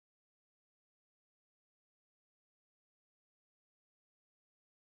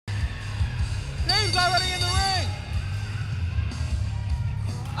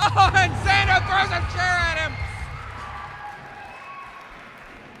Oh, and Xander throws a chair at him.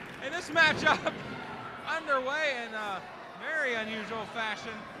 And this matchup underway in a very unusual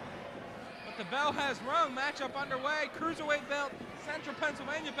fashion. But the bell has rung. Matchup underway. Cruiserweight belt, Central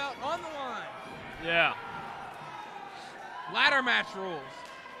Pennsylvania belt on the line. Yeah. Ladder match rules.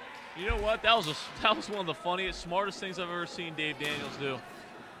 You know what? That was one of the funniest, smartest things I've ever seen Dave Daniels do.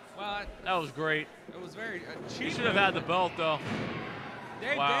 Well, that was great. It was very cheap. He should have had the belt, though.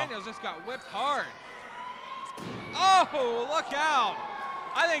 Dave Daniels just got whipped hard. Oh, look out.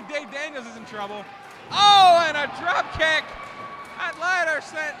 I think Dave Daniels is in trouble. Oh, and a drop kick. That ladder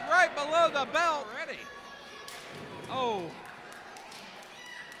sent right below the belt already. Oh.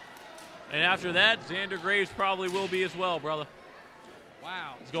 And after that, Xander Graves probably will be as well, brother.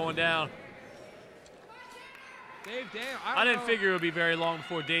 Wow. He's going down. Dave Daniels. I didn't figure it would be very long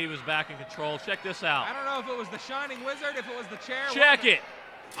before Dave was back in control. Check this out. I don't know if it was the Shining Wizard, if it was the chair. Check it.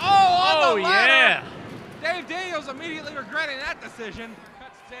 Oh, on the ladder. Yeah. Dave Daniels immediately regretting that decision.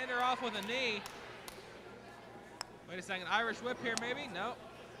 Cuts Xander off with a knee. Wait a second. Irish whip here, maybe? No.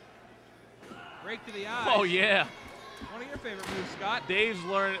 Rake to the eyes. Oh, yeah. One of your favorite moves, Scott. Dave's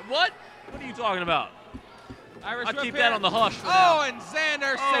learning. What? What are you talking about? Irish I'll whip keep here. that on the hush for now. Oh, and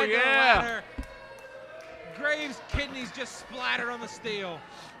Xander sent to the ladder. Graves' kidneys just splattered on the steel.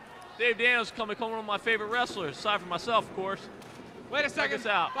 Dave Daniels becoming one of my favorite wrestlers, aside from myself, of course. Wait a second. Check this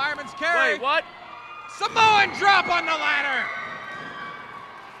out. Fireman's carry. Wait, what? Samoan drop on the ladder.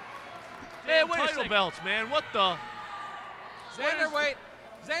 Man, wait title belts, man. What the? Xander, wait.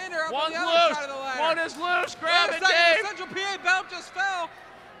 Xander up on One's the other loose. side of the ladder. One is loose. Grab wait a it, second. Dave. The Central PA belt just fell.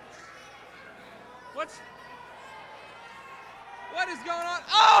 What is going on?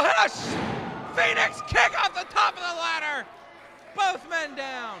 Oh, and a Phoenix kick off the top of the ladder. Both men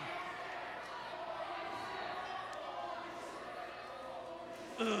down.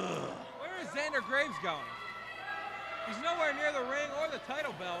 Ugh. Where is Xander Graves going? He's nowhere near the ring or the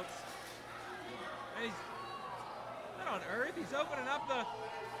title belts. And he's what on earth? He's opening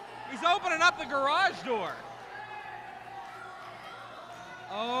up the garage door.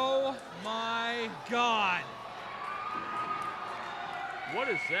 Oh my God. What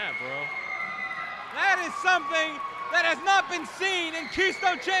is that, bro? That is something that has not been seen in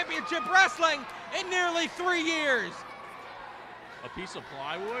Keystone Championship Wrestling in nearly 3 years. A piece of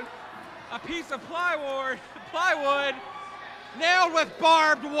plywood? A piece of plywood nailed with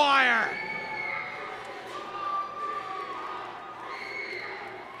barbed wire.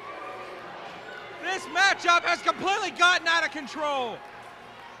 This matchup has completely gotten out of control.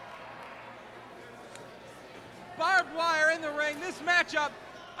 Barbed wire in the ring. This matchup,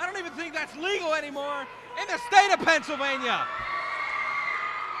 I don't even think that's legal anymore in the state of Pennsylvania.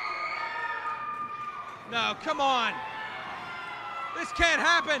 No, come on. This can't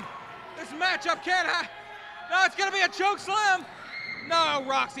happen. This matchup can't happen. No, it's gonna be a choke slam. No,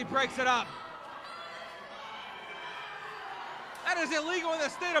 Roxy breaks it up. That is illegal in the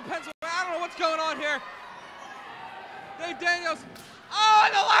state of Pennsylvania. I don't know what's going on here. Dave Daniels. Oh,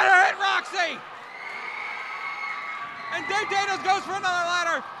 and the ladder hit Roxy. And Dave Daniels goes for another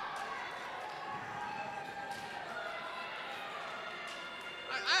ladder.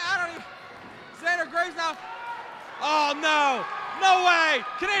 I don't even. Xander Graves now. Oh, no. No way.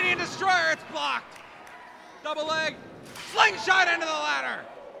 Canadian Destroyer, it's blocked. Double leg. Slingshot into the ladder.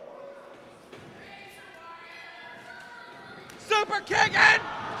 Super kick and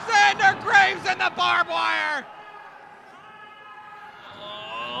Xander Graves in the barbed wire.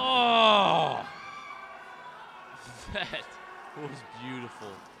 Oh. That was beautiful.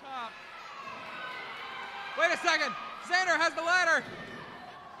 Wait a second. Xander has the ladder.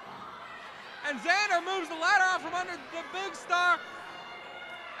 And Xander moves the ladder out from under the big star.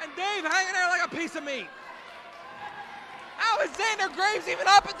 And Dave hanging there like a piece of meat. How is Xander Graves even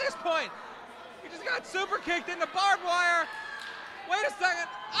up at this point? He just got super kicked into barbed wire. Wait a second.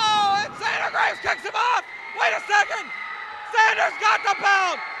 Oh, and Xander Graves kicks him off. Wait a second. Xander's got the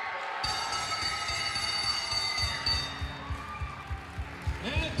belt.